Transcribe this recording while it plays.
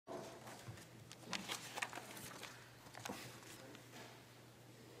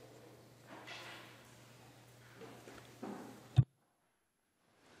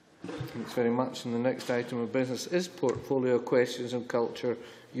Thanks very much. And the next item of business is portfolio questions on culture,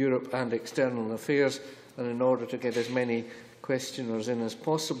 Europe and external affairs. And in order to get as many questioners in as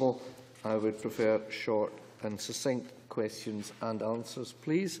possible, I would prefer short and succinct questions and answers,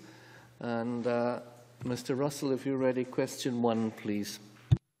 please. And Mr. Russell, if you're ready, question 1, please.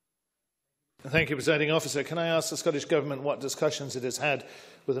 Thank you, Presiding Officer. Can I ask the Scottish Government what discussions it has had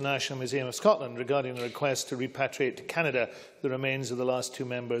with the National Museum of Scotland regarding the request to repatriate to Canada the remains of the last 2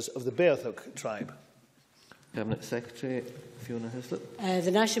 members of the Beothuk tribe? Cabinet Secretary Fiona Hislop.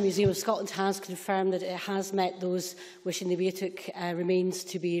 The National Museum of Scotland has confirmed that it has met those wishing the Beothuk remains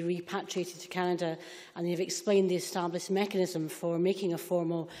to be repatriated to Canada, and they have explained the established mechanism for making a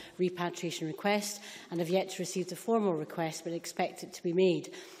formal repatriation request and have yet to receive the formal request but expect it to be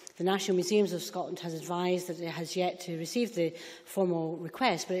made. The National Museums of Scotland has advised that it has yet to receive the formal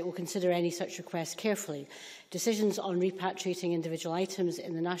request, but it will consider any such request carefully. Decisions on repatriating individual items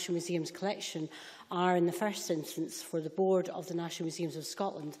in the National Museum's collection are, in the first instance, for the Board of the National Museums of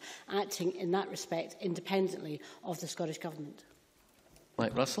Scotland, acting in that respect independently of the Scottish Government.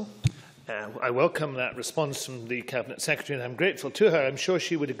 Mike Russell. I welcome that response from the Cabinet Secretary, and I'm grateful to her. I'm sure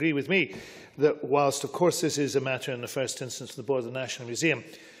she would agree with me that whilst, of course, this is a matter in the first instance of the Board of the National Museum,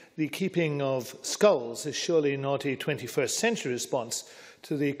 the keeping of skulls is surely not a 21st century response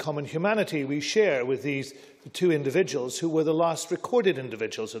to the common humanity we share with these 2 individuals who were the last recorded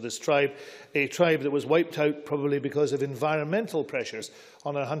individuals of this tribe, a tribe that was wiped out probably because of environmental pressures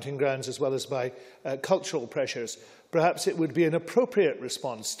on our hunting grounds as well as by cultural pressures. Perhaps it would be an appropriate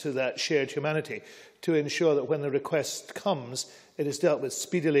response to that shared humanity to ensure that when the request comes, it is dealt with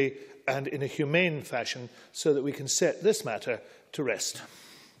speedily and in a humane fashion so that we can set this matter to rest.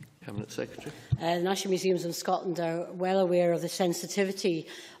 Cabinet Secretary. The National Museums of Scotland are well aware of the sensitivity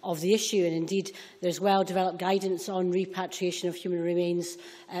of the issue, and indeed there is well-developed guidance on repatriation of human remains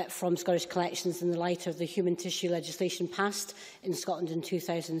from Scottish collections in the light of the human tissue legislation passed in Scotland in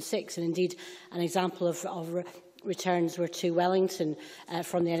 2006. And indeed, an example of returns were to Wellington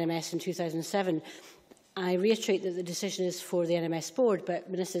from the NMS in 2007. I reiterate that the decision is for the NMS Board,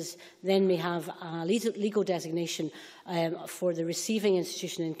 but Ministers then may have a legal designation for the receiving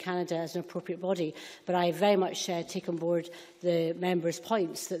institution in Canada as an appropriate body. But I very much take on board the members'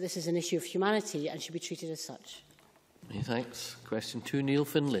 points that this is an issue of humanity and should be treated as such. Many thanks. Question 2, Neil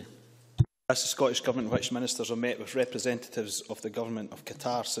Findlay. The Scottish Government, which ministers have met with representatives of the Government of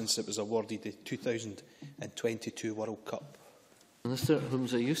Qatar since it was awarded the 2022 World Cup. Minister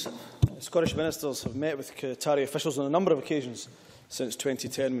Humza Yousaf. Scottish ministers have met with Qatari officials on a number of occasions since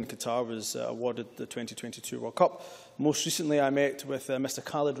 2010 when Qatar was awarded the 2022 World Cup. Most recently I met with Mr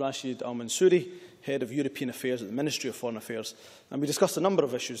Khalid Rashid Al-Mansouri, Head of European Affairs at the Ministry of Foreign Affairs, and we discussed a number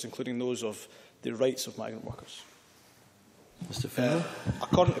of issues, including those of the rights of migrant workers. Mr Fennell.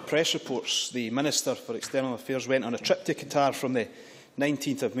 According to press reports, the Minister for External Affairs went on a trip to Qatar from the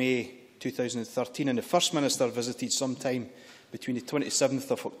 19th of May 2013, and the First Minister visited sometime between the 27th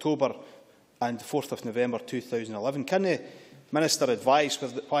of October and the 4th of November 2011. Can the Minister advise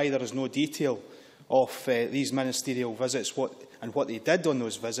why there is no detail of these ministerial visits and what they did on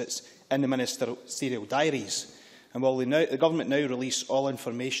those visits in the ministerial diaries? And will the Government now release all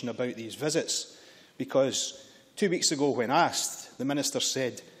information about these visits? Because 2 weeks ago when asked, the Minister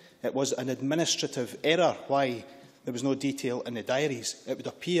said it was an administrative error why there was no detail in the diaries. It would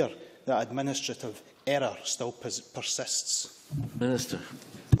appear that administrative error still persists. Minister.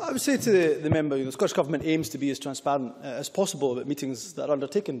 I would say to the member, the Scottish Government aims to be as transparent as possible about meetings that are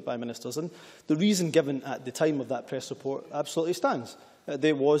undertaken by ministers, and the reason given at the time of that press report absolutely stands.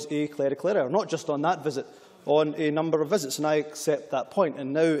 There was a clerical error, not just on that visit, on a number of visits, and I accept that point.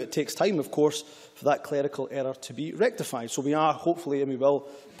 And now it takes time, of course, for that clerical error to be rectified. So we are hopefully, and we will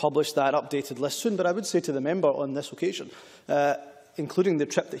publish that updated list soon. But I would say to the member on this occasion, including the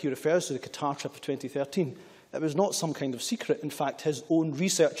trip that he refers to, the Qatar trip of 2013, it was not some kind of secret. In fact, his own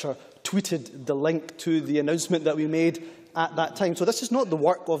researcher tweeted the link to the announcement that we made at that time. So this is not the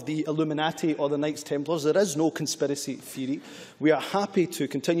work of the Illuminati or the Knights Templars. There is no conspiracy theory. We are happy to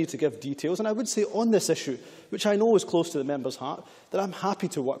continue to give details. And I would say on this issue, which I know is close to the member's heart, that I'm happy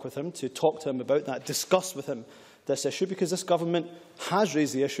to work with him, to talk to him about that, discuss with him this issue, because this government has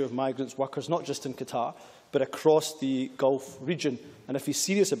raised the issue of migrants workers, not just in Qatar, but across the Gulf region. And if he's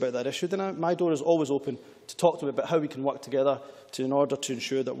serious about that issue, then my door is always open to talk to him about how we can work together in order to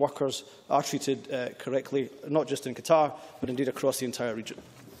ensure that workers are treated correctly, not just in Qatar, but indeed across the entire region.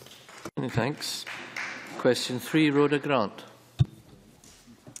 Many thanks. Question 3, Rhoda Grant.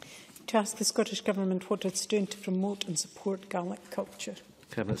 To ask the Scottish Government what it's doing to promote and support Gaelic culture.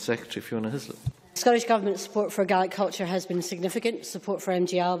 Cabinet Secretary Fiona Hislop. Scottish Government support for Gaelic culture has been significant. Support for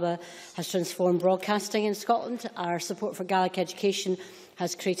MG Alba has transformed broadcasting in Scotland. Our support for Gaelic education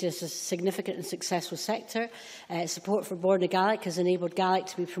has created a significant and successful sector. Support for Born Gaelic has enabled Gaelic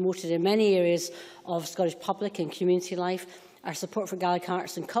to be promoted in many areas of Scottish public and community life. Our support for Gaelic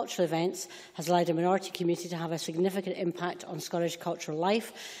arts and cultural events has allowed a minority community to have a significant impact on Scottish cultural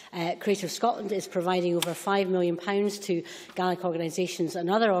life. Creative Scotland is providing over £5 million to Gaelic organisations and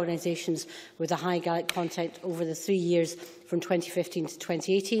other organisations with a high Gaelic content over the 3 years from 2015 to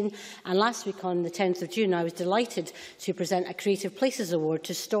 2018. And last week, on the 10th of June, I was delighted to present a Creative Places Award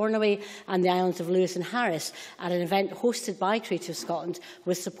to Stornoway and the islands of Lewis and Harris at an event hosted by Creative Scotland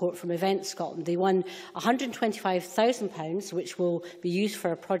with support from Event Scotland. They won £125,000, which will be used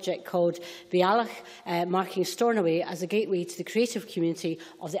for a project called Beothuk, marking Stornoway as a gateway to the creative community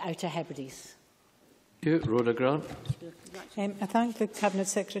of the Outer Hebrides. Thank you. Rhoda Grant. I thank the Cabinet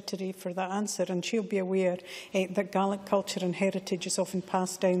Secretary for that answer, and she'll be aware that Gaelic culture and heritage is often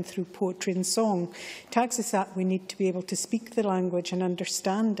passed down through poetry and song. Tags is that we need to be able to speak the language and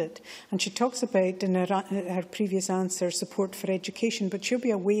understand it. And she talks about, in her previous answer, support for education, but she'll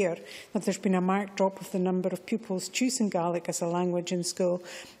be aware that there's been a marked drop of the number of pupils choosing Gaelic as a language in school,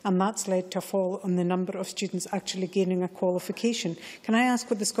 and that's led to a fall on the number of students actually gaining a qualification. Can I ask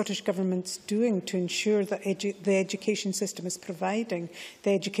what the Scottish Government's doing to ensure that the education system is providing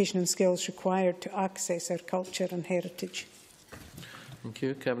the education and skills required to access our culture and heritage? Thank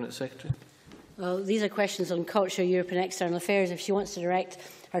you. Cabinet Secretary. Well, these are questions on culture, Europe and external affairs. If she wants to direct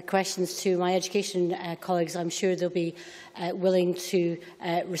her questions to my education colleagues, I'm sure they'll be willing to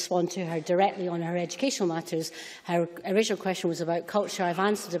respond to her directly on her educational matters. Her original question was about culture. I've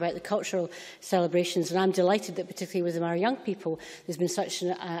answered about the cultural celebrations, and I'm delighted that particularly with our young people there's been such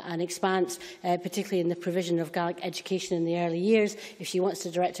an expanse, particularly in the provision of Gaelic education in the early years. If she wants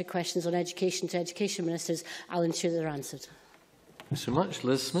to direct her questions on education to education ministers, I'll ensure that they're answered. Thanks so much.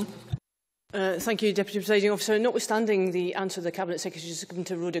 Liz Smith. Thank you, Deputy Presiding Officer. Notwithstanding the answer the Cabinet Secretary has given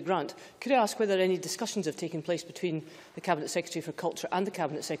to Rhoda Grant, could I ask whether any discussions have taken place between the Cabinet Secretary for Culture and the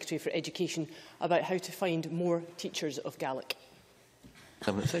Cabinet Secretary for Education about how to find more teachers of Gaelic?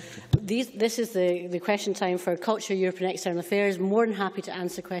 Cabinet Secretary. This is the question time for Culture, Europe and External Affairs. More than happy to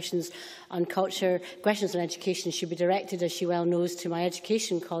answer questions on culture. Questions on education should be directed, as she well knows, to my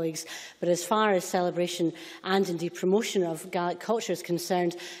education colleagues. But as far as celebration and indeed promotion of Gaelic culture is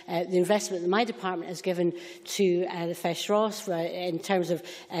concerned, the investment that my department has given to the Feis Ross in terms of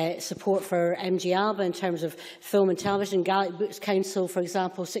support for MG Alba, in terms of film and television, Gaelic Books Council, for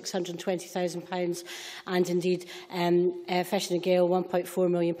example, £620,000, and indeed Feis na Gael, £1.4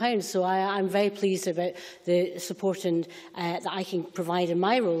 million. So I'm very pleased about the support that I can provide in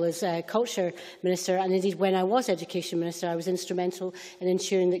my role as Culture Minister, and indeed when I was Education Minister I was instrumental in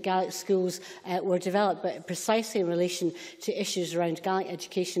ensuring that Gaelic schools were developed, but precisely in relation to issues around Gaelic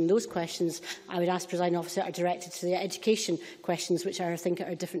education, those questions I would ask Presiding Officer are directed to the education questions, which are, I think, are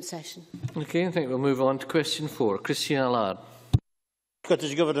a different session. Okay, I think we'll move on to question 4. Christian Allard.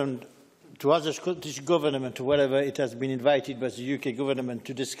 Scottish Government, to ask the Scottish Government, wherever it has been invited by the UK Government,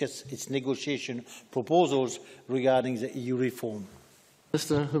 to discuss its negotiation proposals regarding the EU reform.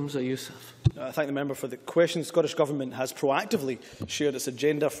 Mr Humza Yousaf. I thank the member for the question. The Scottish Government has proactively shared its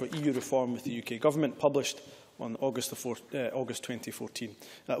agenda for EU reform with the UK Government, published on August 2014,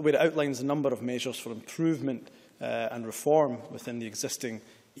 where it outlines a number of measures for improvement and reform within the existing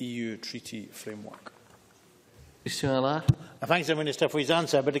EU treaty framework. I thank the Minister for his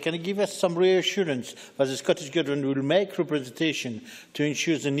answer, but can he give us some reassurance that the Scottish Government will make representation to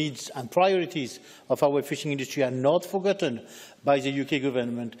ensure the needs and priorities of our fishing industry are not forgotten by the UK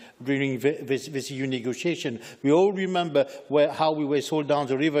Government during this EU negotiation? We all remember how we were sold down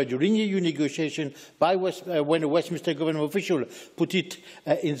the river during the EU negotiation by when a Westminster Government official put it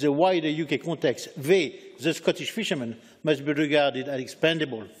in the wider UK context. They, the Scottish fishermen, must be regarded as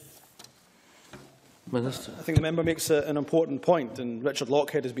expendable. Minister. I think the member makes an important point, and Richard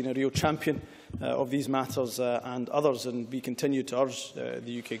Lockhead has been a real champion of these matters and others, and we continue to urge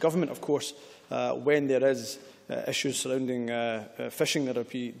the UK Government, of course, when there is issues surrounding fishing that will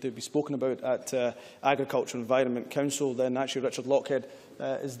be spoken about at Agriculture and Environment Council, then actually Richard Lockhead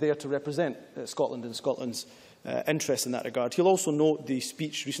is there to represent Scotland and Scotland's interest in that regard. He'll also note the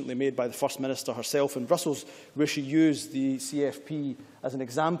speech recently made by the First Minister herself in Brussels, where she used the CFP as an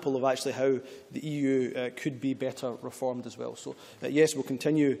example of actually how the EU could be better reformed as well. So yes, we'll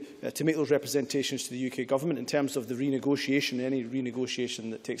continue to make those representations to the UK Government in terms of the renegotiation, any renegotiation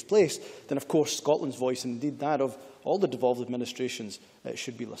that takes place. Then of course Scotland's voice, and indeed that of all the devolved administrations,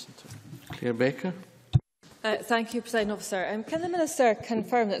 should be listened to. Claire Baker. Thank you, Presiding Officer. Can the Minister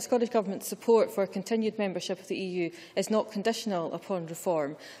confirm that Scottish Government's support for continued membership of the EU is not conditional upon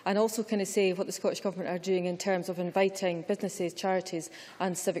reform? And also can he say what the Scottish Government are doing in terms of inviting businesses, charities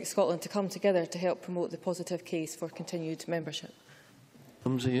and Civic Scotland to come together to help promote the positive case for continued membership?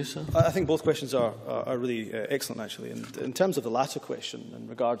 I think both questions are really excellent, actually. And in terms of the latter question, in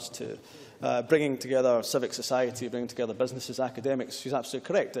regards to bringing together civic society, bringing together businesses, academics, she's absolutely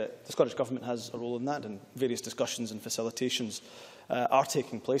correct. The Scottish Government has a role in that, and various discussions and facilitations are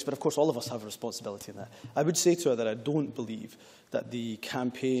taking place. But of course, all of us have a responsibility in that. I would say to her that I don't believe that the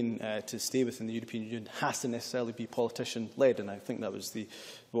campaign to stay within the European Union has to necessarily be politician-led, and I think that was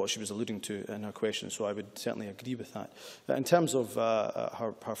what she was alluding to in her question, so I would certainly agree with that. In terms of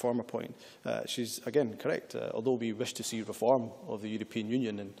her former point, she's again correct. Although we wish to see reform of the European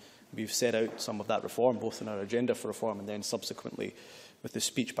Union, and we've set out some of that reform, both in our agenda for reform and then subsequently with the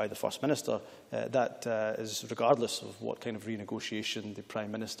speech by the First Minister, that is regardless of what kind of renegotiation the Prime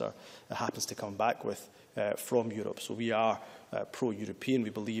Minister happens to come back with from Europe. So we are pro-European. We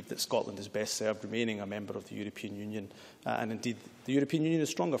believe that Scotland is best served remaining a member of the European Union. And indeed, the European Union is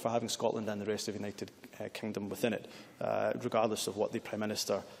stronger for having Scotland and the rest of the United Kingdom within it, regardless of what the Prime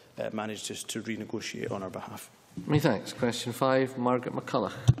Minister manages to renegotiate on our behalf. Many thanks. Question 5, Margaret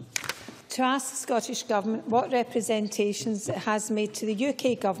McCulloch. To ask the Scottish Government what representations it has made to the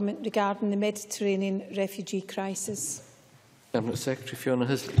UK Government regarding the Mediterranean refugee crisis. Cabinet Secretary Fiona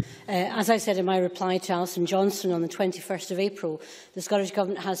Hisley. As I said in my reply to Alison Johnson on the 21st of April, the Scottish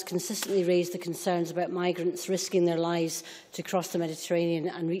Government has consistently raised the concerns about migrants risking their lives to cross the Mediterranean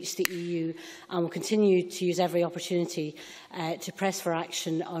and reach the EU, and will continue to use every opportunity to press for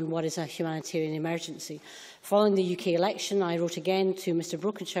action on what is a humanitarian emergency. Following the UK election, I wrote again to Mr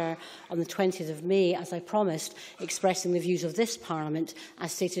Brokenshire on the 20th of May, as I promised, expressing the views of this Parliament,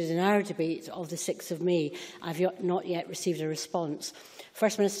 as stated in our debate of the 6th of May. I have not yet received a response. The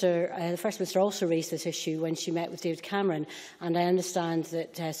First Minister also raised this issue when she met with David Cameron, and I understand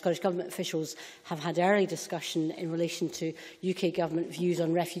that Scottish Government officials have had early discussion in relation to UK Government views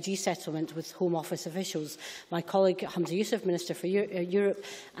on refugee settlement with Home Office officials. My colleague Hamza Youssef, Minister for Europe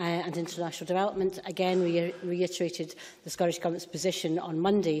and International Development, again reiterated the Scottish Government's position on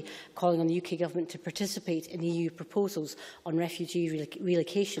Monday, calling on the UK Government to participate in EU proposals on refugee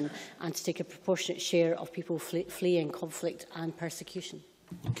relocation and to take a proportionate share of people fleeing conflict and persecution.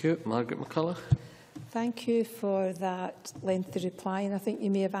 Thank you. Margaret McCulloch. Thank you for that lengthy reply, and I think you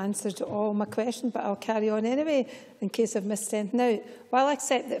may have answered all my questions, but I'll carry on anyway in case I've missed anything out. While I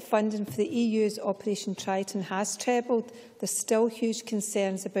accept that funding for the EU's Operation Triton has trebled, there's still huge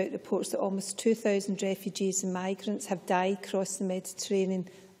concerns about reports that almost 2,000 refugees and migrants have died crossing the Mediterranean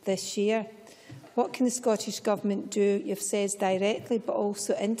this year. What can the Scottish Government do, you've said directly but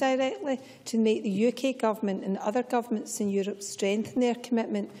also indirectly, to make the UK Government and other governments in Europe strengthen their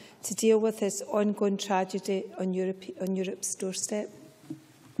commitment to deal with this ongoing tragedy on Europe's doorstep?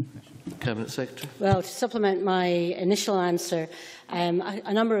 Cabinet Secretary. Well, to supplement my initial answer,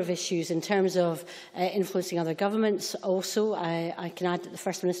 a number of issues in terms of influencing other governments. Also, I can add that the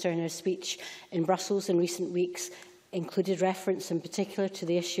First Minister in her speech in Brussels in recent weeks included reference in particular to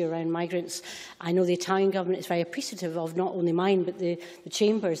the issue around migrants. I know the Italian Government is very appreciative of not only mine but the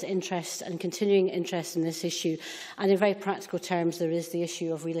Chamber's interest and continuing interest in this issue. And in very practical terms, there is the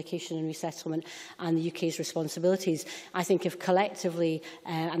issue of relocation and resettlement and the UK's responsibilities. I think if collectively,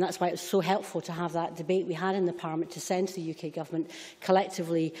 and that's why it was so helpful to have that debate we had in the Parliament to send to the UK Government,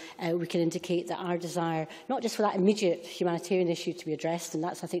 collectively we can indicate that our desire, not just for that immediate humanitarian issue to be addressed, and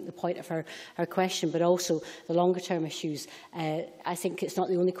that's I think the point of her question, but also the longer term issues. I think it's not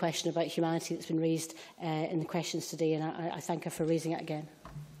the only question about humanity that's been raised in the questions today, and I thank her for raising it again.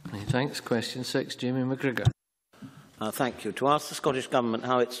 Thanks. Question 6, Jamie McGrigor. Thank you. To ask the Scottish Government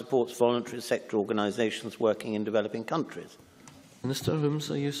how it supports voluntary sector organisations working in developing countries. Minister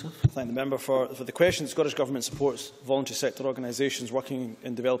Hamza Youssef. Thank the member for the question. The Scottish Government supports voluntary sector organisations working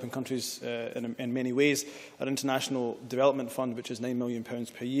in developing countries in many ways. Our International Development Fund, which is £9 million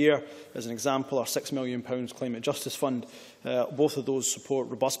per year, as an example, our £6 million Climate Justice Fund, both of those support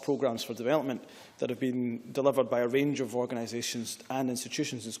robust programmes for development that have been delivered by a range of organisations and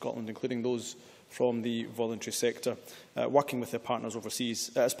institutions in Scotland, including those from the voluntary sector, working with their partners overseas.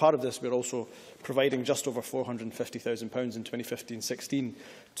 As part of this, we are also providing just over £450,000 in 2015-16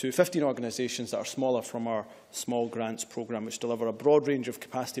 to 15 organisations that are smaller from our Small Grants programme, which deliver a broad range of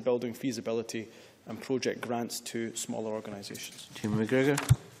capacity building, feasibility and project grants to smaller organisations. Tim McGregor.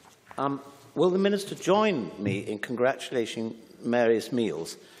 Will the Minister join me in congratulating Mary's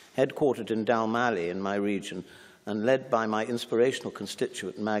Meals, headquartered in Dalmally in my region, and led by my inspirational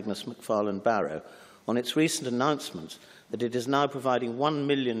constituent Magnus MacFarlane Barrow, on its recent announcement that it is now providing 1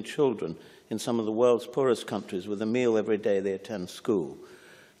 million children in some of the world's poorest countries with a meal every day they attend school.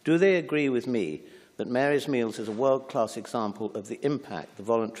 Do they agree with me that Mary's Meals is a world-class example of the impact the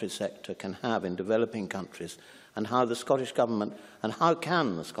voluntary sector can have in developing countries, and how the Scottish Government and how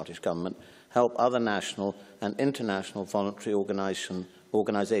can the Scottish Government help other national and international voluntary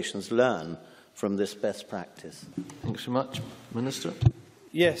organisations learn from this best practice? Thanks so much. Minister.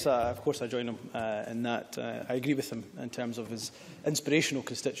 Yes, of course I join him in that. I agree with him in terms of his inspirational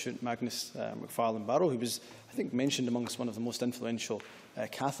constituent, Magnus McFarlane Barrow, who was, I think, mentioned amongst one of the most influential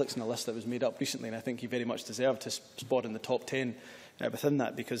Catholics in a list that was made up recently, and I think he very much deserved his spot in the top 10 within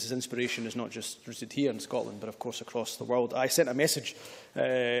that, because his inspiration is not just rooted here in Scotland, but of course across the world. I sent a message,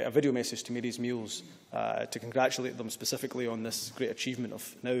 a video message to Mary's Meals to congratulate them specifically on this great achievement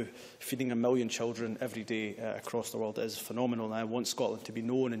of now feeding 1 million children every day across the world. It is phenomenal, and I want Scotland to be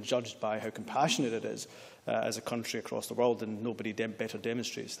known and judged by how compassionate it is as a country across the world, and nobody better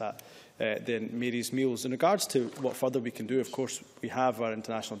demonstrates that than Mary's Meals. In regards to what further we can do, of course, we have our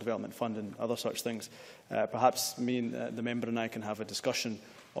International Development Fund and other such things. Perhaps me and the member and I can have a discussion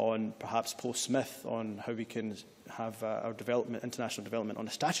on perhaps post-Smith on how we can have our international development on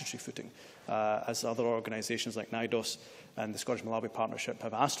a statutory footing, as other organisations like NIDOS and the Scottish-Malawi Partnership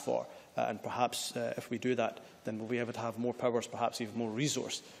have asked for. And perhaps if we do that, then we'll be able to have more powers, perhaps even more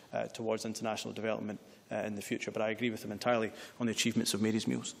resource towards international development in the future. But I agree with him entirely on the achievements of Mary's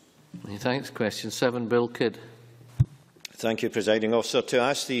Meals. Thanks. Question 7, Bill Kidd. Thank you, Presiding Officer. To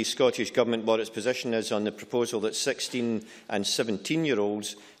ask the Scottish Government what its position is on the proposal that 16 and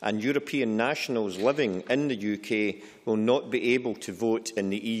 17-year-olds and European nationals living in the UK will not be able to vote in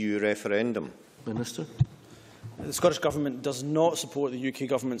the EU referendum. Minister. The Scottish Government does not support the UK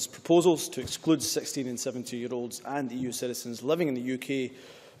Government's proposals to exclude 16 and 17-year-olds and EU citizens living in the UK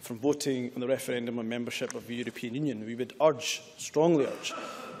from voting on the referendum on membership of the European Union. We would strongly urge,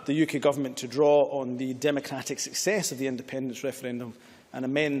 the UK Government to draw on the democratic success of the independence referendum and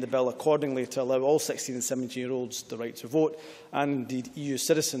amend the bill accordingly to allow all 16 and 17-year-olds the right to vote, and indeed EU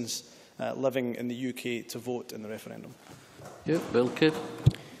citizens living in the UK to vote in the referendum. Bill Kidd.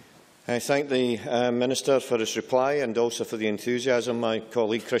 I thank the Minister for his reply and also for the enthusiasm, my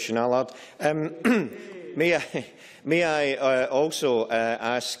colleague Christian Allard. May I also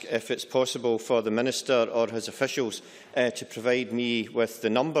ask if it's possible for the Minister or his officials to provide me with the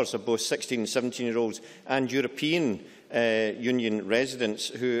numbers of both 16 and 17-year-olds and European Union residents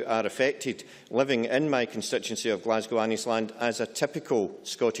who are affected living in my constituency of Glasgow-Anniesland as a typical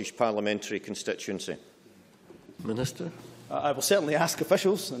Scottish parliamentary constituency? Minister. I will certainly ask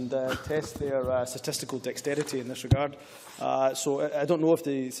officials and test their statistical dexterity in this regard. So I don't know if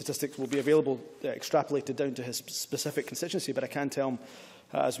the statistics will be available extrapolated down to his specific constituency, but I can tell him,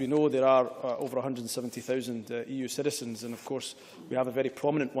 as we know, there are over 170,000 EU citizens, and of course we have a very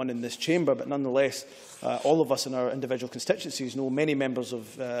prominent one in this chamber, but nonetheless all of us in our individual constituencies know many members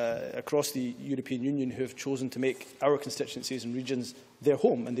of across the European Union who have chosen to make our constituencies and regions their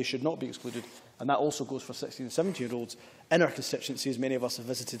home, and they should not be excluded. And that also goes for 16 and 17-year-olds. In our constituencies, many of us have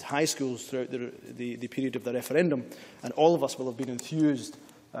visited high schools throughout the period of the referendum, and all of us will have been enthused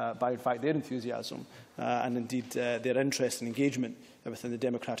by, in fact, their enthusiasm and indeed their interest and engagement within the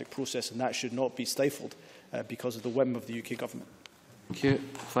democratic process, and that should not be stifled because of the whim of the UK Government. Thank you.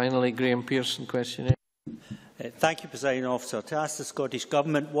 Finally, Graham Pearson, question 8. Thank you, Presiding Officer. To ask the Scottish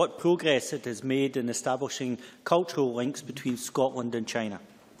Government what progress it has made in establishing cultural links between Scotland and China.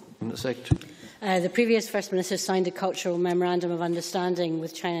 Secretary. The previous First Minister signed a cultural memorandum of understanding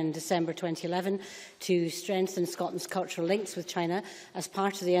with China in December 2011 to strengthen Scotland's cultural links with China. As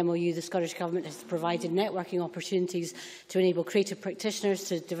part of the MOU, the Scottish Government has provided networking opportunities to enable creative practitioners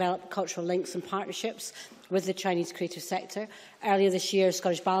to develop cultural links and partnerships with the Chinese creative sector. Earlier this year,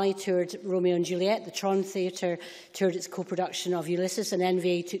 Scottish Ballet toured Romeo and Juliet, the Tron Theatre toured its co-production of Ulysses, and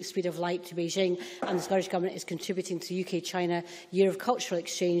NVA took Speed of Light to Beijing, and the Scottish Government is contributing to the UK-China Year of Cultural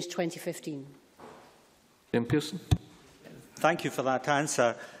Exchange 2015. Graham Pearson. Thank you for that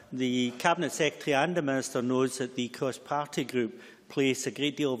answer. The Cabinet Secretary and the Minister knows that the cross-party group place a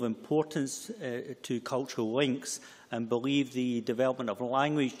great deal of importance to cultural links and believe the development of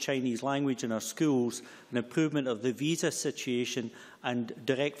language, Chinese language in our schools, an improvement of the visa situation and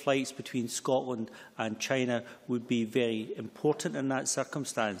direct flights between Scotland and China would be very important in that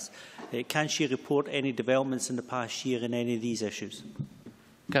circumstance. Can she report any developments in the past year in any of these issues?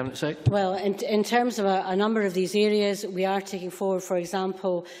 Cabinet Secretary. Well, in terms of a number of these areas, we are taking forward, for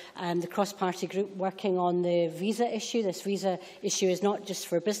example, the cross-party group working on the visa issue. This visa issue is not just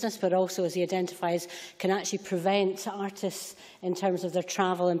for business, but also, as he identifies, can actually prevent artists in terms of their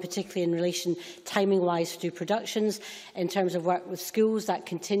travel, and particularly in relation timing-wise to do productions. In terms of work with schools, that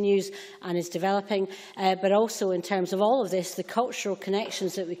continues and is developing. But also in terms of all of this, the cultural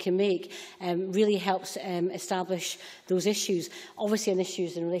connections that we can make really helps establish those issues. Obviously, on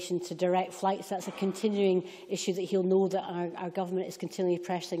issues in relation to direct flights, that's a continuing issue that he'll know that our government is continually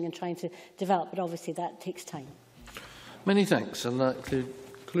pressing and trying to develop, but obviously that takes time. Many thanks, and that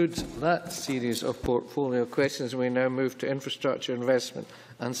concludes that series of portfolio questions. We now move to infrastructure, investment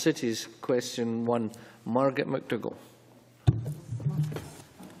and cities. Question 1, Margaret McCulloch.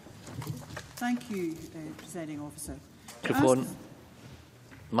 Thank you, Presiding Officer.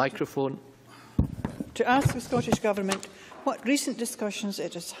 Microphone. To ask the Scottish Government what recent discussions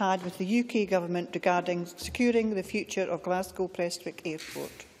it has had with the UK Government regarding securing the future of Glasgow Prestwick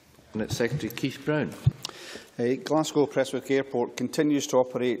Airport. Cabinet Secretary Keith Brown. Glasgow Prestwick Airport continues to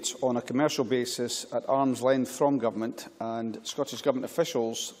operate on a commercial basis at arm's length from Government, and Scottish Government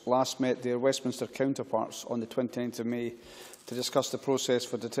officials last met their Westminster counterparts on the 29th of May to discuss the process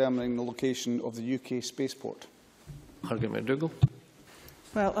for determining the location of the UK spaceport. Margaret McDougall.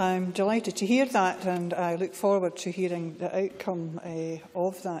 Well, I'm delighted to hear that, and I look forward to hearing the outcome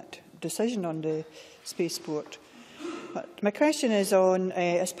of that decision on the spaceport. But my question is on,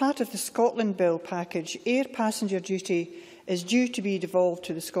 as part of the Scotland Bill package, air passenger duty is due to be devolved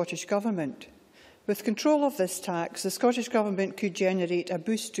to the Scottish Government. With control of this tax, the Scottish Government could generate a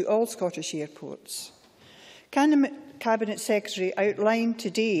boost to all Scottish airports. Can the Cabinet Secretary outline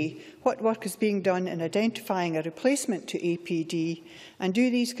today what work is being done in identifying a replacement to APD, and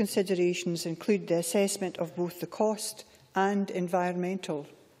do these considerations include the assessment of both the cost and environmental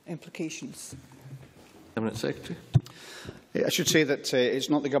implications? Cabinet Secretary. I should say that it's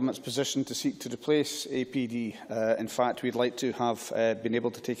not the Government's position to seek to replace APD. In fact, we'd like to have been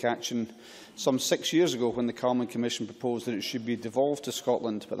able to take action some 6 years ago when the Calman Commission proposed that it should be devolved to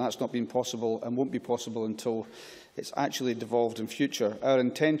Scotland, but that's not been possible and won't be possible until it's actually devolved in future. Our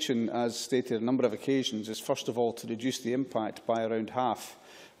intention, as stated on a number of occasions, is first of all to reduce the impact by around half.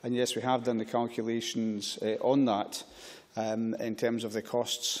 And yes, we have done the calculations on that in terms of the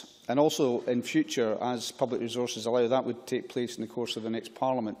costs. And also in future, as public resources allow, that would take place in the course of the next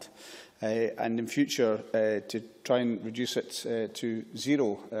Parliament. And in future, to try and reduce it to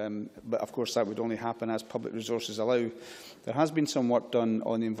zero. But of course, that would only happen as public resources allow. There has been some work done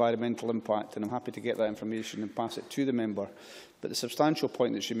on the environmental impact, and I'm happy to get that information and pass it to the member. But the substantial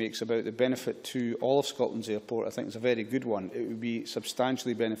point that she makes about the benefit to all of Scotland's airport, I think, is a very good one. It would be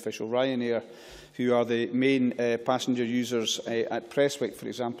substantially beneficial. Ryanair, who are the main passenger users at Prestwick, for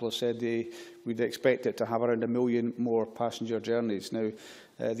example, have said they would expect it to have around 1 million more passenger journeys. Now,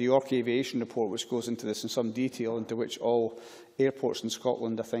 the York Aviation report, which goes into this in some detail, into which all airports in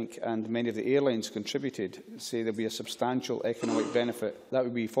Scotland, I think, and many of the airlines contributed, say there will be a substantial economic benefit. That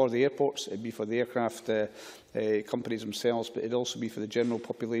would be for the airports, it would be for the aircraft companies themselves, but it would also be for the general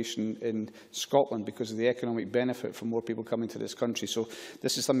population in Scotland because of the economic benefit from more people coming to this country. So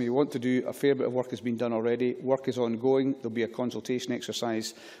this is something we want to do. A fair bit of work has been done already. Work is ongoing. There will be a consultation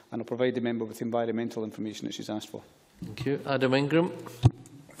exercise, and I will provide the member with environmental information that she has asked for. Thank you. Adam Ingram.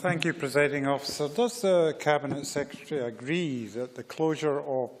 Thank you, Presiding Officer. Does the Cabinet Secretary agree that the closure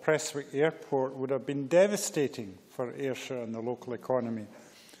of Prestwick Airport would have been devastating for Ayrshire and the local economy?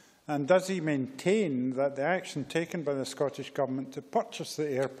 And does he maintain that the action taken by the Scottish Government to purchase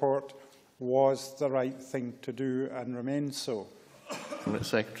the airport was the right thing to do and remains so? Cabinet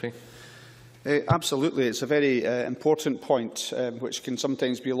Secretary. Absolutely. It's a very important point, which can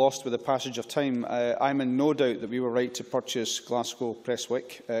sometimes be lost with the passage of time. I'm in no doubt that we were right to purchase Glasgow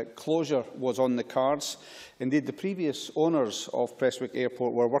Prestwick. Closure was on the cards. Indeed, the previous owners of Prestwick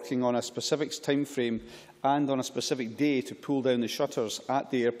Airport were working on a specific timeframe and on a specific day to pull down the shutters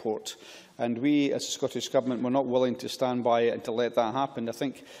at the airport. And we, as the Scottish Government, were not willing to stand by and to let that happen. I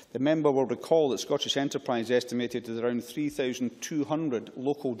think the member will recall that Scottish Enterprise estimated that around 3,200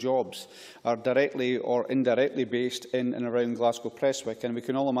 local jobs are directly or indirectly based in and around Glasgow Prestwick, and we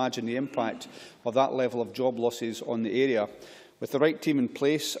can all imagine the impact of that level of job losses on the area. With the right team in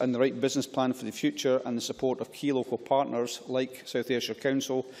place and the right business plan for the future and the support of key local partners like South Ayrshire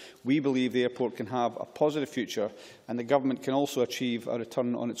Council, we believe the airport can have a positive future and the Government can also achieve a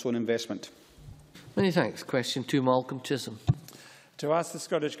return on its own investment. Many thanks. Question 2, Malcolm Chisholm. To ask the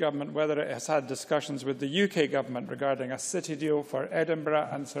Scottish Government whether it has had discussions with the UK Government regarding a city deal for Edinburgh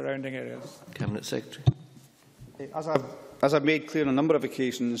and surrounding areas. Cabinet Secretary. As I've As I have made clear on a number of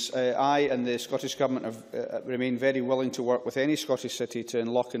occasions, I and the Scottish Government have remained very willing to work with any Scottish city to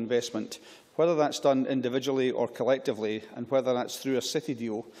unlock investment, whether that is done individually or collectively, and whether that is through a city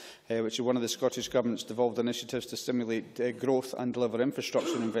deal, which is one of the Scottish Government's devolved initiatives to stimulate growth and deliver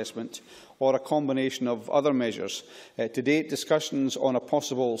infrastructure investment, or a combination of other measures. To date, discussions on a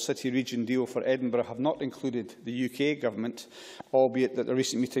possible city-region deal for Edinburgh have not included the UK Government, albeit that the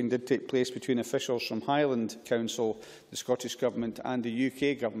recent meeting did take place between officials from Highland Council, the Scottish Government and the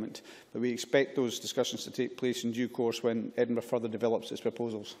UK Government. But we expect those discussions to take place in due course when Edinburgh further develops its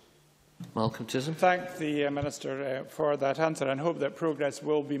proposals. Malcolm Chisholm. Thank the Minister for that answer, and hope that progress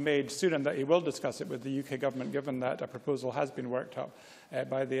will be made soon and that he will discuss it with the UK Government, given that a proposal has been worked up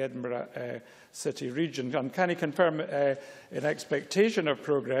by the Edinburgh City Region. And can he confirm, in expectation of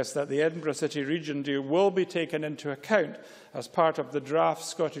progress, that the Edinburgh City Region deal will be taken into account as part of the draft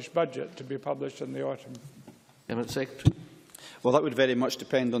Scottish budget to be published in the autumn? Cabinet Secretary. Well, that would very much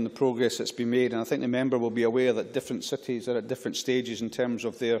depend on the progress that has been made, and I think the member will be aware that different cities are at different stages in terms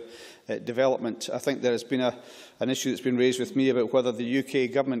of their development. I think there has been an issue that has been raised with me about whether the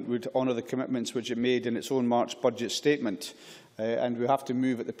UK Government would honour the commitments which it made in its own March budget statement. And we have to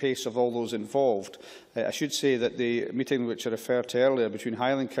move at the pace of all those involved. I should say that the meeting which I referred to earlier between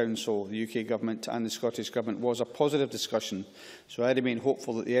Highland Council, the UK Government and the Scottish Government was a positive discussion. So I remain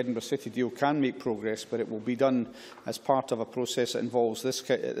hopeful that the Edinburgh City deal can make progress, but it will be done as part of a process that involves this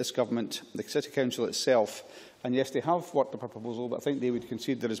Government, the City Council itself. And yes, they have worked up a proposal, but I think they would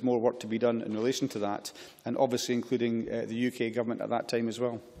concede there is more work to be done in relation to that, and obviously including the UK Government at that time as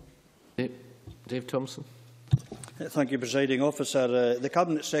well. Dave Thompson. Thank you, Presiding Officer. The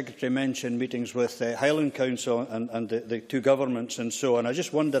Cabinet Secretary mentioned meetings with Highland Council and the two governments and so on. I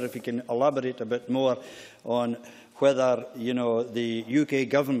just wonder if he can elaborate a bit more on whether the UK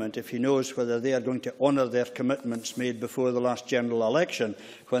Government, if he knows whether they are going to honour their commitments made before the last general election,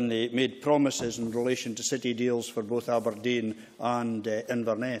 when they made promises in relation to city deals for both Aberdeen and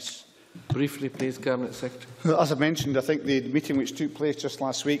Inverness. Briefly, please, Cabinet Secretary. As I mentioned, I think the meeting which took place just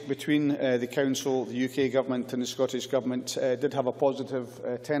last week between the Council, the UK Government and the Scottish Government did have a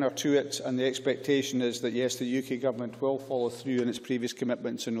positive tenor to it, and the expectation is that, yes, the UK Government will follow through on its previous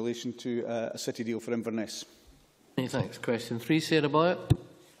commitments in relation to a city deal for Inverness. Many thanks. Question 3, Sarah Boyatt.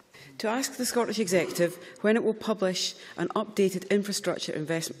 To ask the Scottish Executive when it will publish an updated infrastructure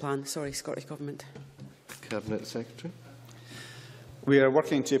investment plan. Sorry, Scottish Government. Cabinet Secretary. We are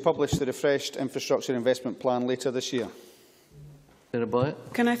working to publish the refreshed infrastructure investment plan later this year.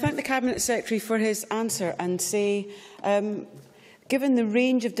 Can I thank the Cabinet Secretary for his answer and say, given the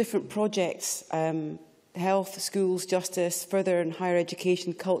range of different projects, health, schools, justice, further and higher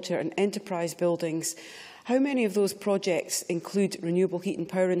education, culture and enterprise buildings, how many of those projects include renewable heat and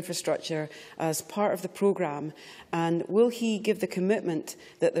power infrastructure as part of the programme? And will he give the commitment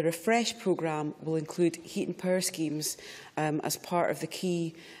that the Refresh programme will include heat and power schemes as part of the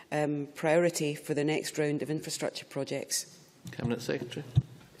key priority for the next round of infrastructure projects? Cabinet Secretary.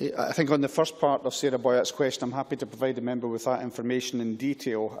 I think on the first part of Sarah Boyatt's question, I'm happy to provide the member with that information in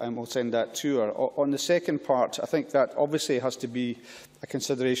detail, and we'll send that to her. On the second part, I think that obviously has to be a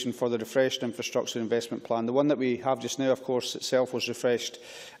consideration for the refreshed infrastructure investment plan. The one that we have just now, of course, itself was refreshed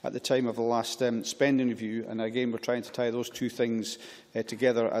at the time of the last spending review, and again we're trying to tie those two things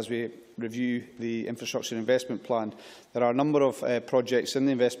together as we review the infrastructure investment plan. There are a number of projects in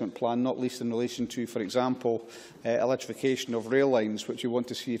the investment plan, not least in relation to, for example, electrification of rail lines, which we want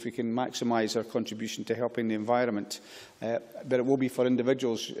to see if we can maximise our contribution to helping the environment. But it will be for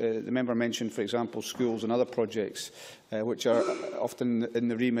individuals. The member mentioned, for example, schools and other projects, which are often in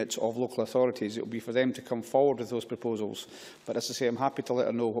the remit of local authorities. It will be for them to come forward with those proposals. But as I say, I'm happy to let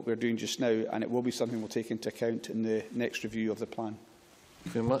her know what we're doing just now, and it will be something we'll take into account in the next review of the plan.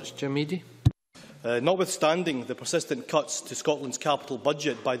 Thank you very much. Jim Eadie. Notwithstanding the persistent cuts to Scotland's capital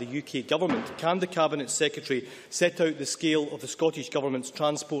budget by the UK Government, can the Cabinet Secretary set out the scale of the Scottish Government's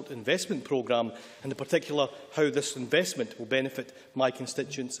transport investment programme, and in particular how this investment will benefit my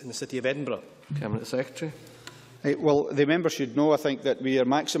constituents in the City of Edinburgh? Cabinet Secretary. Well, the member should know, I think, that we are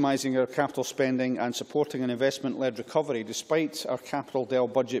maximising our capital spending and supporting an investment-led recovery, despite our capital DEL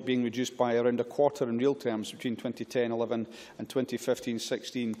budget being reduced by around a quarter in real terms between 2010-11 and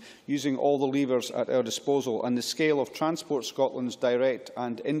 2015-16, using all the levers at our disposal. And the scale of Transport Scotland's direct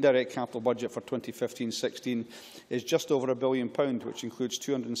and indirect capital budget for 2015-16 is just over £1 billion, which includes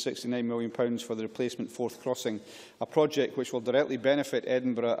 £269 million for the replacement Forth Crossing, a project which will directly benefit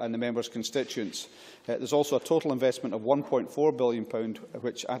Edinburgh and the member's constituents. There is also a total total investment of £1.4 billion,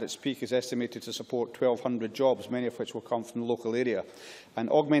 which at its peak is estimated to support 1,200 jobs, many of which will come from the local area. And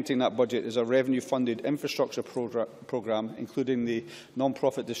augmenting that budget is a revenue-funded infrastructure programme, including the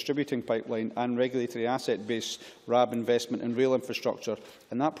non-profit distributing pipeline and regulatory asset-based RAB investment in rail infrastructure.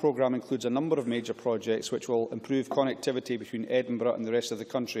 And that programme includes a number of major projects which will improve connectivity between Edinburgh and the rest of the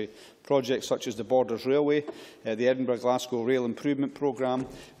country. Projects such as the Borders Railway, the Edinburgh-Glasgow Rail Improvement Programme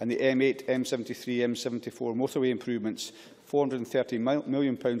and the M8, M73, M74 motorway improvements, £430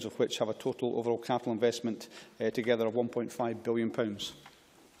 million of which have a total overall capital investment together of £1.5 billion.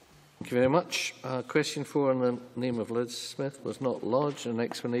 Thank you very much. Question 4 in the name of Liz Smith was not lodged. An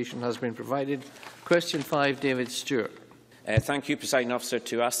explanation has been provided. Question 5, David Stewart. Thank you, Presiding Officer.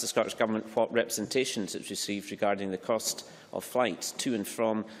 To ask the Scottish Government what representations it received regarding the cost of flights to and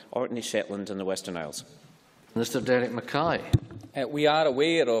from Orkney, Shetland and the Western Isles. Mr Derek Mackay. We are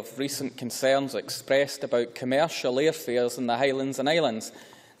aware of recent concerns expressed about commercial airfares in the Highlands and Islands.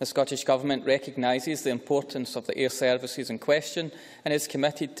 The Scottish Government recognises the importance of the air services in question and is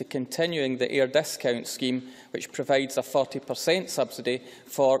committed to continuing the air discount scheme, which provides a 40% subsidy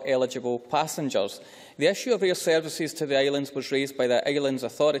for eligible passengers. The issue of air services to the islands was raised by the islands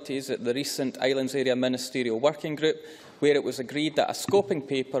authorities at the recent Islands Area Ministerial Working Group, where it was agreed that a scoping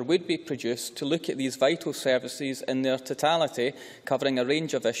paper would be produced to look at these vital services in their totality, covering a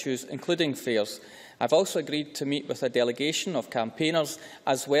range of issues, including fares. I have also agreed to meet with a delegation of campaigners,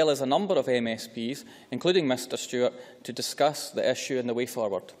 as well as a number of MSPs, including Mr Stewart, to discuss the issue and the way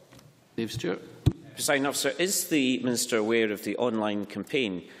forward. Dave Stewart. Presiding Officer, is the Minister aware of the online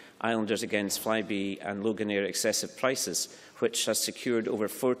campaign Islanders Against Flybe and Loganair Excessive Prices, which has secured over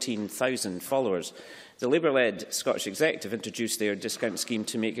 14,000 followers? The Labour-led Scottish Executive introduced their discount scheme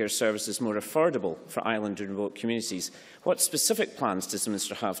to make air services more affordable for island and remote communities. What specific plans does the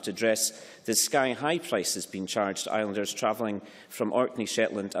Minister have to address the sky-high prices being charged to islanders travelling from Orkney,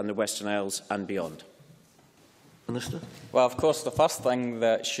 Shetland and the Western Isles and beyond? Minister. Well, of course, the first thing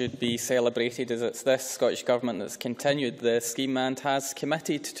that should be celebrated is it's this Scottish Government that's continued the scheme and has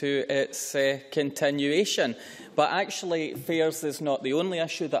committed to its continuation. But actually, fares is not the only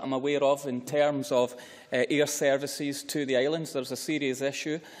issue that I'm aware of in terms of air services to the islands. There's a serious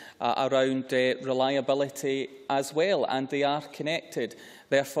issue around reliability as well, and they are connected.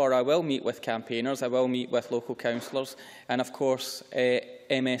 Therefore, I will meet with campaigners, I will meet with local councillors and, of course,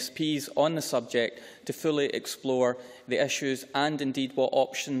 MSPs on the subject to fully explore the issues and, indeed, what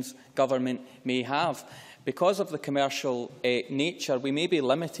options government may have. Because of the commercial nature, we may be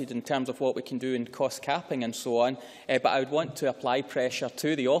limited in terms of what we can do in cost capping and so on, but I would want to apply pressure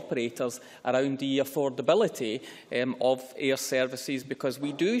to the operators around the affordability of air services, because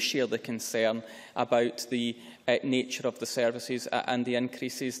we do share the concern about the nature of the services and the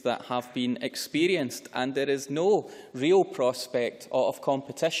increases that have been experienced, and there is no real prospect of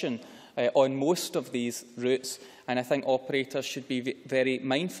competition on most of these routes. And I think operators should be very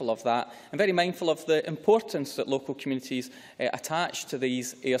mindful of that and very mindful of the importance that local communities attach to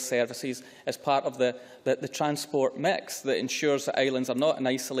these air services as part of the transport mix that ensures that islands are not an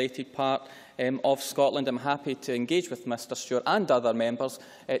isolated part of Scotland. I'm happy to engage with Mr Stewart and other members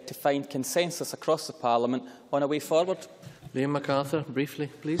to find consensus across the Parliament on a way forward. Liam MacArthur, briefly,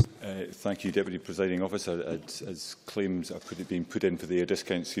 please. Thank you, Deputy Presiding Officer. As claims have been put in for the air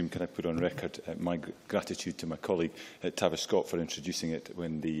discount scheme, can I put on record my gratitude to my colleague Tavish Scott for introducing it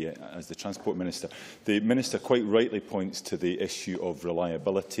as the Transport Minister. The Minister quite rightly points to the issue of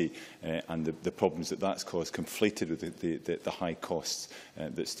reliability and the problems that that's caused, conflated with the high costs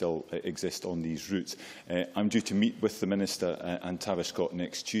that still exist on these routes. I'm due to meet with the Minister and Tavish Scott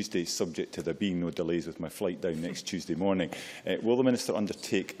next Tuesday, subject to there being no delays with my flight down next Tuesday morning. Will the Minister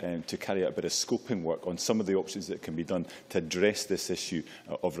undertake to carry out a bit of scoping work on some of the options that can be done to address this issue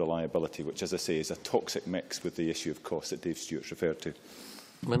of reliability, which, as I say, is a toxic mix with the issue of cost that Dave Stewart's referred to?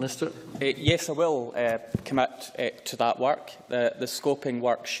 Minister. Yes, I will commit to that work. The scoping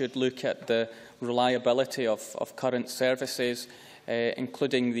work should look at the reliability of current services,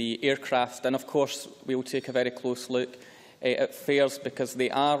 including the aircraft, and of course we will take a very close look at fares, because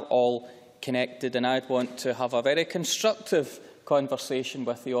they are all connected, and I'd want to have a very constructive conversation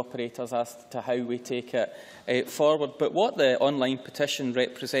with the operators as to how we take it forward. But what the online petition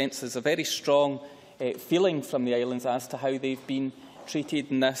represents is a very strong feeling from the islands as to how they've been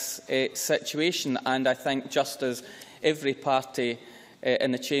treated in this situation, and I think just as every party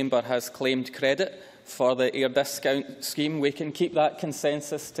in the Chamber has claimed credit for the air discount scheme, we can keep that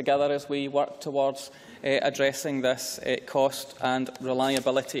consensus together as we work towards addressing this cost and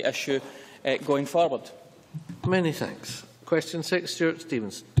reliability issue going forward. Many thanks. Question 6, Stuart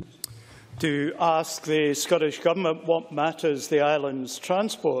Stevenson. to ask the Scottish Government what matters the Islands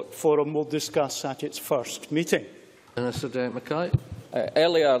Transport Forum will discuss at its first meeting. Minister Mackay.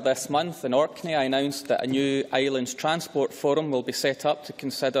 Earlier this month in Orkney, I announced that a new Islands Transport Forum will be set up to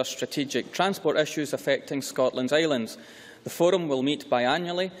consider strategic transport issues affecting Scotland's islands. The forum will meet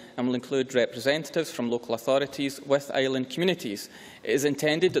biannually and will include representatives from local authorities with island communities. It is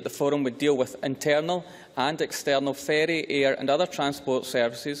intended that the forum would deal with internal and external ferry, air and other transport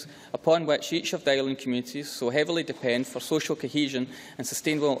services upon which each of the island communities so heavily depend for social cohesion and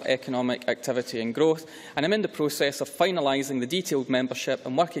sustainable economic activity and growth. And I am in the process of finalising the detailed membership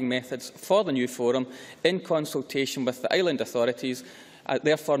and working methods for the new forum in consultation with the island authorities.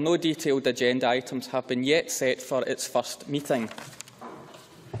 Therefore, no detailed agenda items have been yet set for its first meeting.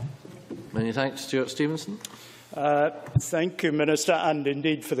 Many thanks. Stuart Stevenson. Thank you, Minister, and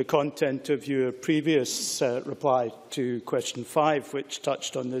indeed for the content of your previous reply to question 5, which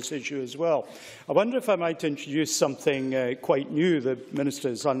touched on this issue as well. I wonder if I might introduce something quite new the Minister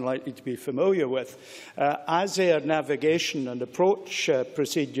is unlikely to be familiar with. As air navigation and approach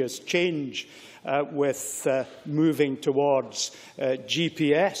procedures change with moving towards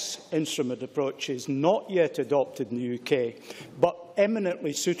GPS instrument approaches not yet adopted in the UK, but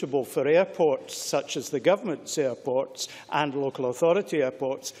eminently suitable for airports such as the government's airports and local authority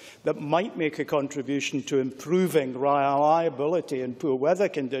airports that might make a contribution to improving reliability in poor weather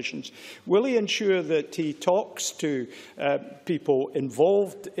conditions. Will he ensure that he talks to people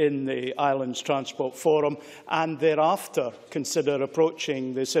involved in the Islands Transport Forum and thereafter consider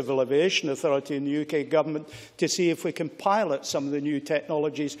approaching the Civil Aviation Authority in the UK Government to see if we can pilot some of the new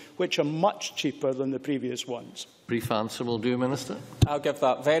technologies which are much cheaper than the previous ones? Brief answer will do, Minister. I'll give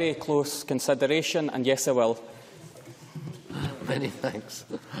that very close consideration, and yes, I will. Many thanks.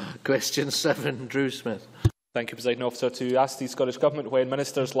 Question 7, Drew Smith. Thank you, Presiding Officer. To ask the Scottish Government when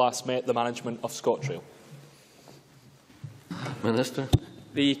Ministers last met the management of ScotRail. Minister.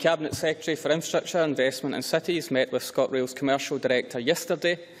 The Cabinet Secretary for Infrastructure, Investment and Cities met with ScotRail's Commercial Director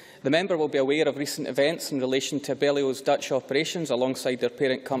yesterday. The member will be aware of recent events in relation to Abellio's Dutch operations alongside their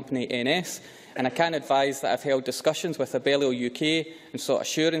parent company NS, and I can advise that I have held discussions with Abellio UK and sought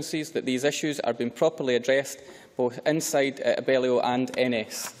assurances that these issues are being properly addressed both inside Abellio and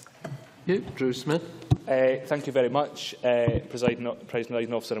NS. Drew Smith. Thank you very much, Presiding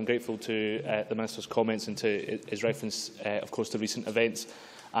Officer. I'm grateful to the Minister's comments and to his reference, of course, to recent events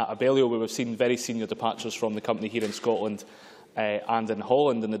at Abellio, where we've seen very senior departures from the company here in Scotland and in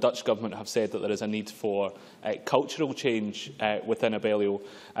Holland, and the Dutch Government have said that there is a need for cultural change within Abellio.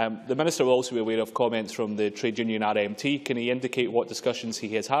 The Minister will also be aware of comments from the trade union RMT. Can he indicate what discussions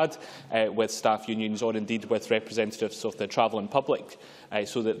he has had with staff unions or indeed with representatives of the travelling public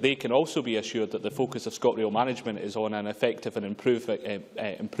so that they can also be assured that the focus of ScotRail management is on an effective and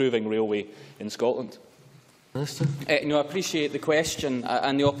improving railway in Scotland? I appreciate the question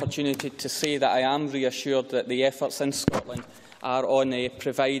and the opportunity to say that I am reassured that the efforts in Scotland are on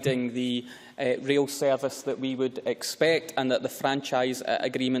providing the rail service that we would expect and that the franchise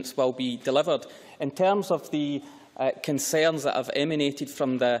agreements will be delivered. In terms of the concerns that have emanated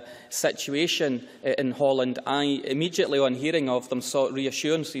from the situation in Holland, I immediately on hearing of them sought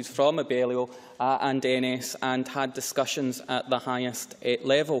reassurances from Abellio and NS and had discussions at the highest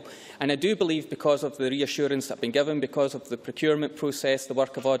level. And I do believe, because of the reassurance that have been given, because of the procurement process, the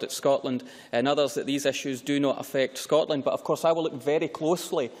work of Audit Scotland and others, that these issues do not affect Scotland. But of course I will look very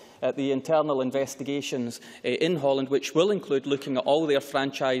closely at the internal investigations in Holland, which will include looking at all their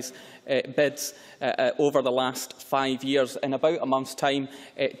franchise bids over the last 5 years in about a month's time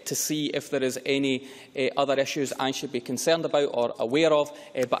to see if there is any other issues I should be concerned about or aware of.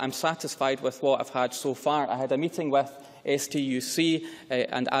 But I'm satisfied with what I've had so far. I had a meeting with STUC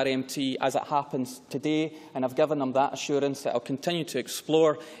and RMT as it happens today, and I've given them that assurance that I'll continue to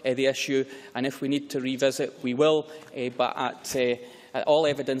explore the issue, and if we need to revisit, we will. But all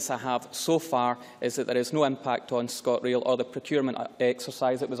evidence I have so far is that there is no impact on ScotRail or the procurement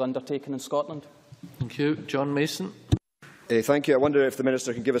exercise that was undertaken in Scotland. Thank you. John Mason. Thank you. I wonder if the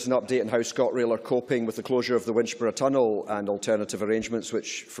Minister can give us an update on how ScotRail are coping with the closure of the Winchborough Tunnel and alternative arrangements,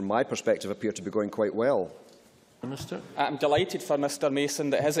 which, from my perspective, appear to be going quite well. Minister. I'm delighted for Mr Mason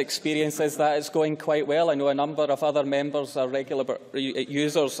that his experience is that it's going quite well. I know a number of other members are regular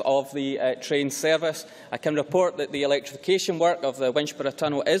users of the train service. I can report that the electrification work of the Winchborough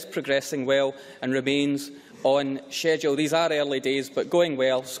Tunnel is progressing well and remains on schedule. These are early days, but going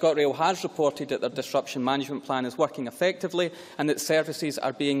well. ScotRail has reported that their disruption management plan is working effectively and that services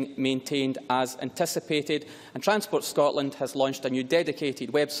are being maintained as anticipated. And Transport Scotland has launched a new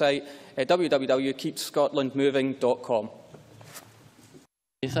dedicated website, www.keepscotlandmoving.com.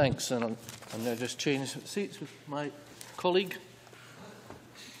 Thanks. And I'll now just change seats with my colleague.